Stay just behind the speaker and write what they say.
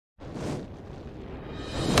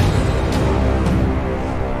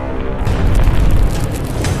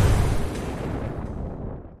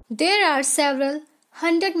There are several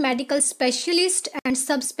hundred medical specialists and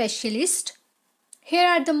subspecialists. Here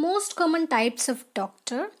are the most common types of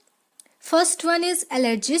doctor. First one is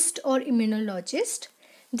allergist or immunologist.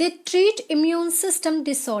 They treat immune system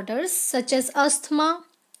disorders such as asthma,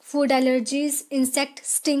 food allergies, insect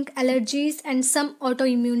sting allergies, and some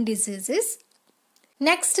autoimmune diseases.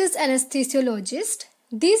 Next is anesthesiologist.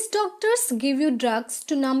 These doctors give you drugs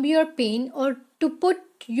to numb your pain or to put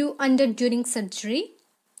you under during surgery,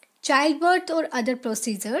 childbirth or other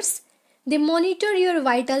procedures. They monitor your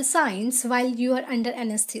vital signs while you are under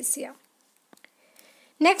anesthesia.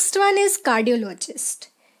 Next one is cardiologist.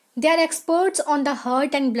 They are experts on the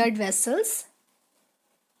heart and blood vessels.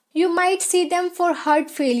 You might see them for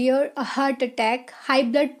heart failure, a heart attack, high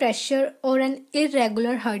blood pressure, or an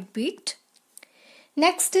irregular heartbeat.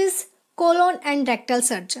 Next is colon and rectal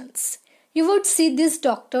surgeons. You would see these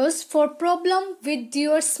doctors for problem with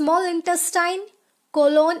your small intestine,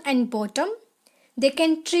 colon and bottom. They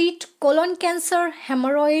can treat colon cancer,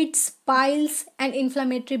 hemorrhoids, piles, and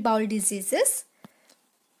inflammatory bowel diseases.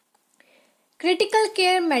 Critical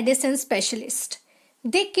care medicine specialist.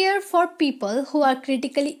 They care for people who are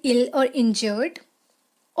critically ill or injured,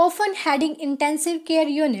 often heading intensive care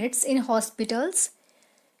units in hospitals.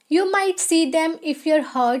 You might see them if your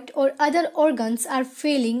heart or other organs are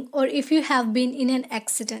failing or if you have been in an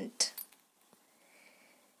accident.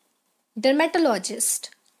 Dermatologist.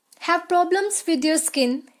 Have problems with your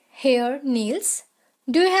skin, hair, nails?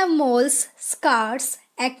 Do you have moles, scars,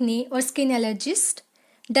 acne, or skin allergies?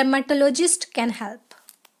 Dermatologist can help.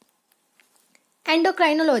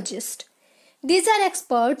 Endocrinologist. These are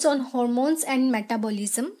experts on hormones and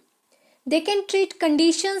metabolism. They can treat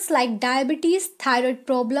conditions like diabetes, thyroid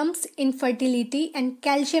problems, infertility, and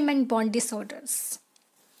calcium and bone disorders.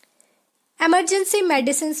 Emergency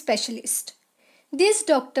medicine specialist. These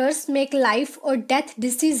doctors make life or death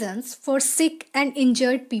decisions for sick and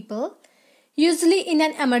injured people, usually in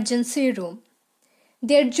an emergency room.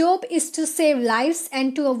 Their job is to save lives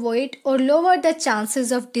and to avoid or lower the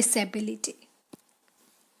chances of disability.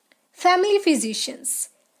 Family physicians.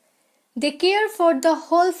 They care for the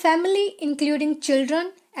whole family, including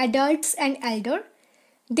children, adults, and elder.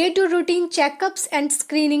 They do routine checkups and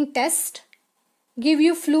screening tests, give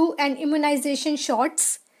you flu and immunization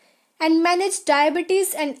shots, and manage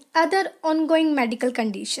diabetes and other ongoing medical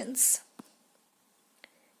conditions.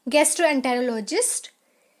 Gastroenterologist.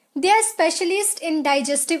 They are specialists in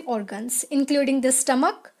digestive organs, including the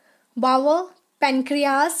stomach, bowel,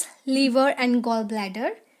 pancreas, liver, and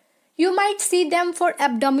gallbladder. You might see them for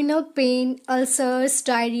abdominal pain, ulcers,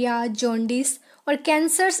 diarrhea, jaundice, or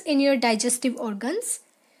cancers in your digestive organs.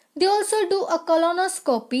 They also do a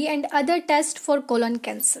colonoscopy and other tests for colon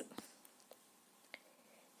cancer.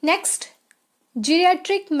 Next,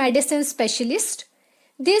 geriatric medicine specialist.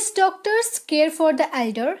 These doctors care for the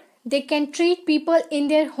elder. They can treat people in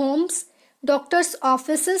their homes, doctors'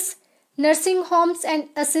 offices, nursing homes, and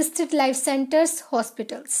assisted life centers,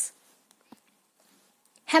 hospitals.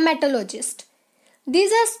 Hematologist.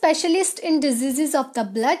 These are specialists in diseases of the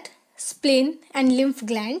blood, spleen, and lymph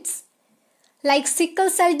glands, like sickle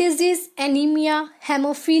cell disease, anemia,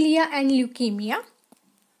 hemophilia, and leukemia.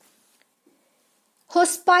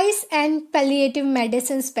 Hospice and palliative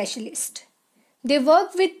medicine specialist. They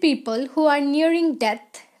work with people who are nearing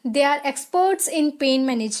death. They are experts in pain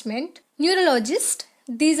management. Neurologist.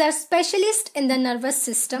 These are specialists in the nervous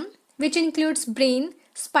system, which includes brain,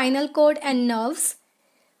 spinal cord, and nerves.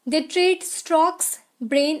 They treat strokes,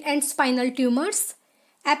 brain and spinal tumors,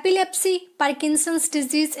 epilepsy, Parkinson's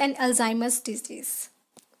disease, and Alzheimer's disease.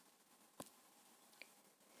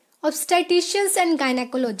 Obstetricians and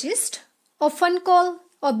gynecologists, often called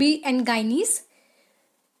OB and gynes.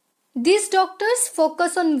 These doctors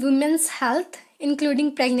focus on women's health,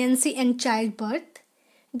 including pregnancy and childbirth.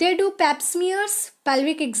 They do pap smears,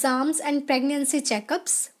 pelvic exams, and pregnancy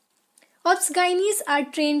checkups. Obs-gynes are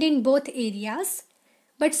trained in both areas,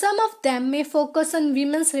 but some of them may focus on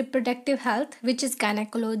women's reproductive health, which is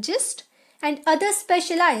gynecologist, and others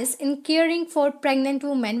specialize in caring for pregnant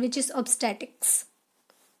women, which is obstetrics.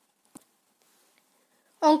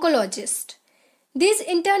 Oncologist. These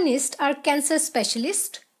internists are cancer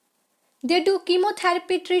specialists. They do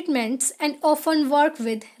chemotherapy treatments and often work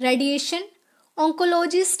with radiation,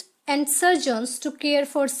 oncologists, and surgeons to care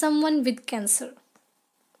for someone with cancer.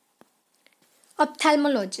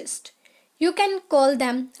 Ophthalmologist. You can call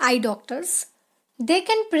them eye doctors. They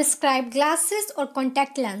can prescribe glasses or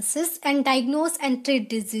contact lenses and diagnose and treat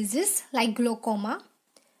diseases like glaucoma.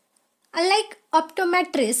 Unlike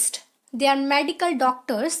optometrists, they are medical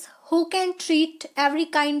doctors who can treat every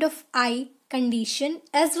kind of eye condition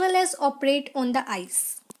as well as operate on the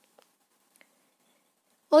eyes.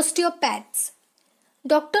 Osteopaths.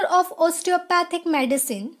 Doctor of Osteopathic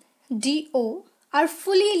Medicine (DO) are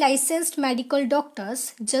fully licensed medical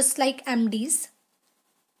doctors just like MDs.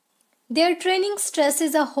 Their training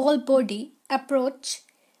stresses a whole body approach.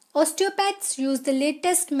 Osteopaths use the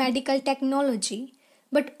latest medical technology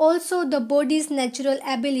but also the body's natural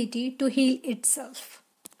ability to heal itself.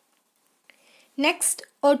 Next,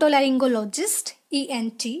 otolaryngologist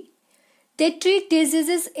 (ENT). They treat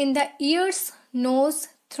diseases in the ears, nose,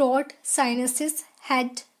 throat, sinuses,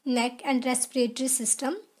 head, neck and respiratory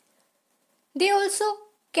system. They also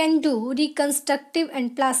can do reconstructive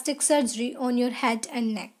and plastic surgery on your head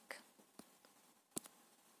and neck.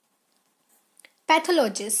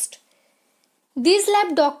 Pathologist. These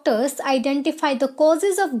lab doctors identify the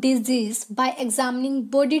causes of disease by examining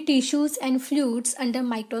body tissues and fluids under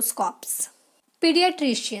microscopes.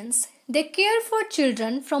 Pediatricians. They care for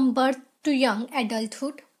children from birth to young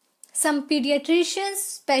adulthood. Some pediatricians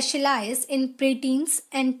specialize in preteens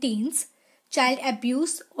and teens, child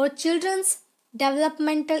abuse, or children's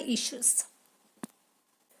developmental issues.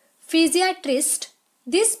 Physiatrist.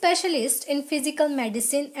 These specialists in physical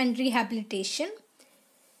medicine and rehabilitation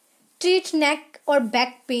treat neck or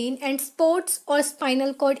back pain and sports or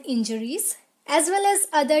spinal cord injuries, as well as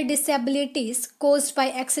other disabilities caused by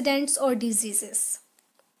accidents or diseases.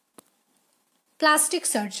 Plastic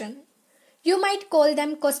surgeon. You might call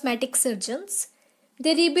them cosmetic surgeons.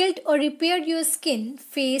 They rebuild or repair your skin,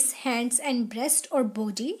 face, hands and breast or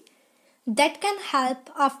body that can help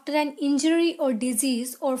after an injury or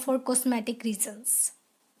disease or for cosmetic reasons.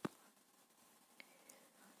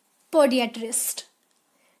 Podiatrist.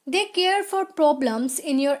 They care for problems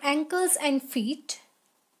in your ankles and feet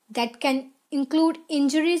that can include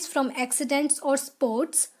injuries from accidents or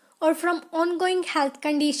sports or from ongoing health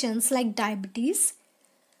conditions like diabetes.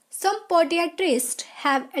 Some podiatrists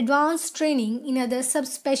have advanced training in other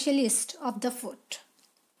subspecialists of the foot.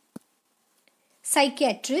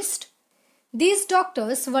 Psychiatrist. These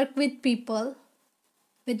doctors work with people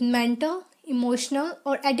with mental, emotional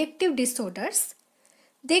or addictive disorders.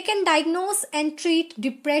 They can diagnose and treat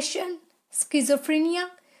depression, schizophrenia,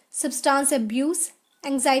 substance abuse,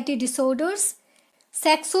 anxiety disorders,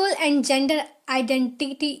 sexual and gender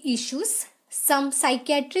identity issues. Some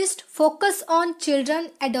psychiatrists focus on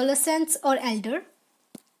children, adolescents or elder.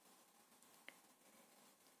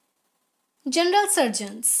 General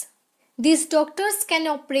surgeons. These doctors can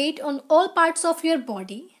operate on all parts of your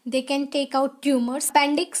body. They can take out tumors,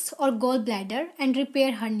 appendix or gallbladder and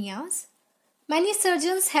repair hernias. Many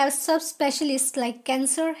surgeons have subspecialists like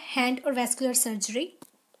cancer, hand or vascular surgery.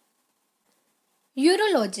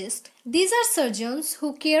 Urologist. These are surgeons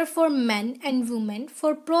who care for men and women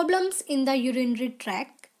for problems in the urinary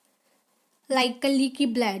tract like a leaky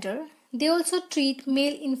bladder. They also treat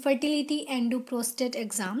male infertility and do prostate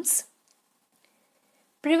exams.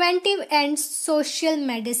 Preventive and social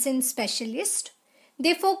medicine specialist.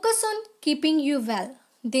 They focus on keeping you well.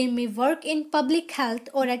 They may work in public health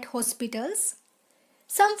or at hospitals.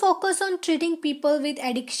 Some focus on treating people with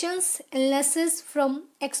addictions, illnesses from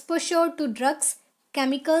exposure to drugs,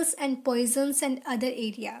 chemicals and poisons and other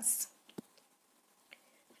areas.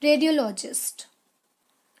 Radiologist.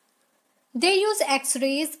 They use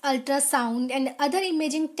X-rays, ultrasound and other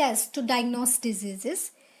imaging tests to diagnose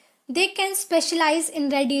diseases. They can specialize in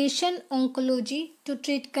radiation oncology to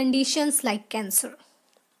treat conditions like cancer.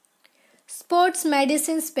 Sports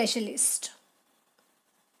medicine specialist.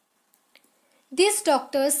 These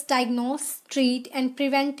doctors diagnose, treat and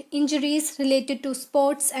prevent injuries related to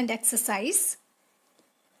sports and exercise.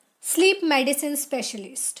 Sleep medicine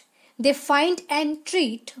specialist. They find and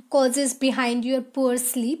treat causes behind your poor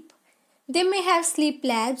sleep. They may have sleep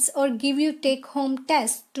labs or give you take-home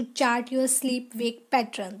tests to chart your sleep-wake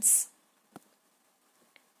patterns.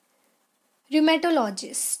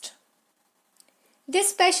 Rheumatologist. They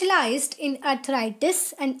specialized in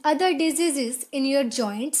arthritis and other diseases in your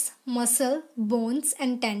joints, muscle, bones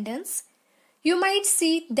and tendons. You might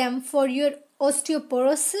see them for your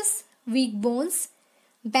osteoporosis, weak bones,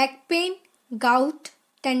 back pain, gout,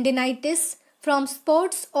 tendinitis from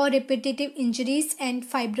sports or repetitive injuries and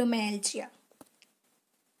fibromyalgia.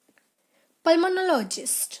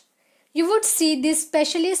 Pulmonologist. You would see this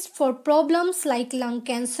specialist for problems like lung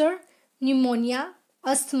cancer, pneumonia,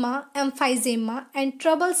 asthma, emphysema and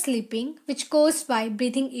trouble sleeping which caused by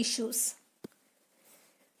breathing issues.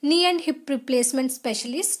 Knee and hip replacement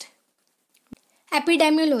specialist.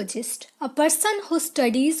 Epidemiologist, a person who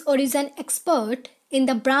studies or is an expert in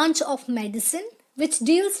the branch of medicine which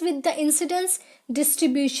deals with the incidence,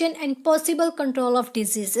 distribution and possible control of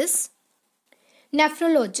diseases.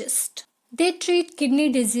 Nephrologist. They treat kidney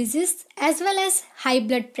diseases as well as high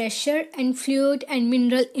blood pressure and fluid and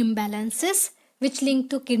mineral imbalances which link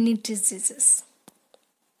to kidney diseases.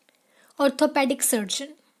 Orthopedic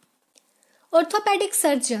surgeon. Orthopedic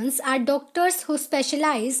surgeons are doctors who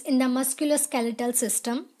specialize in the musculoskeletal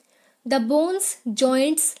system, the bones,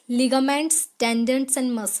 joints, ligaments, tendons,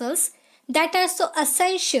 and muscles that are so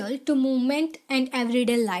essential to movement and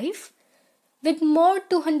everyday life. With more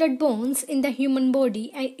 200 bones in the human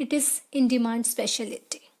body, and it is in demand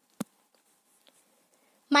specialty.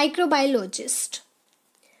 Microbiologist.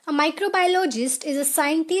 A microbiologist is a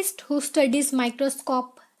scientist who studies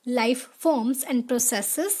microscope life forms and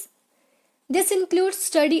processes. This includes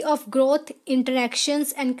study of growth,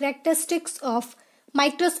 interactions, and characteristics of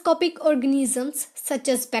microscopic organisms such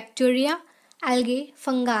as bacteria, algae,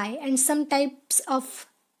 fungi, and some types of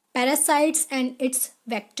parasites and its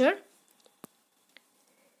vector.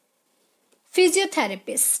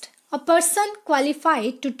 Physiotherapist, a person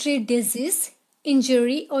qualified to treat disease,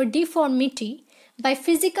 injury, or deformity by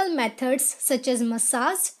physical methods such as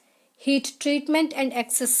massage, heat treatment, and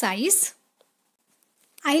exercise.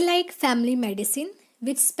 I like family medicine.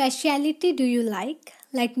 Which specialty do you like?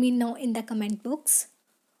 Let me know in the comment box.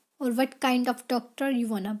 Or what kind of doctor you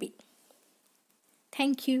wanna be.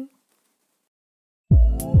 Thank you.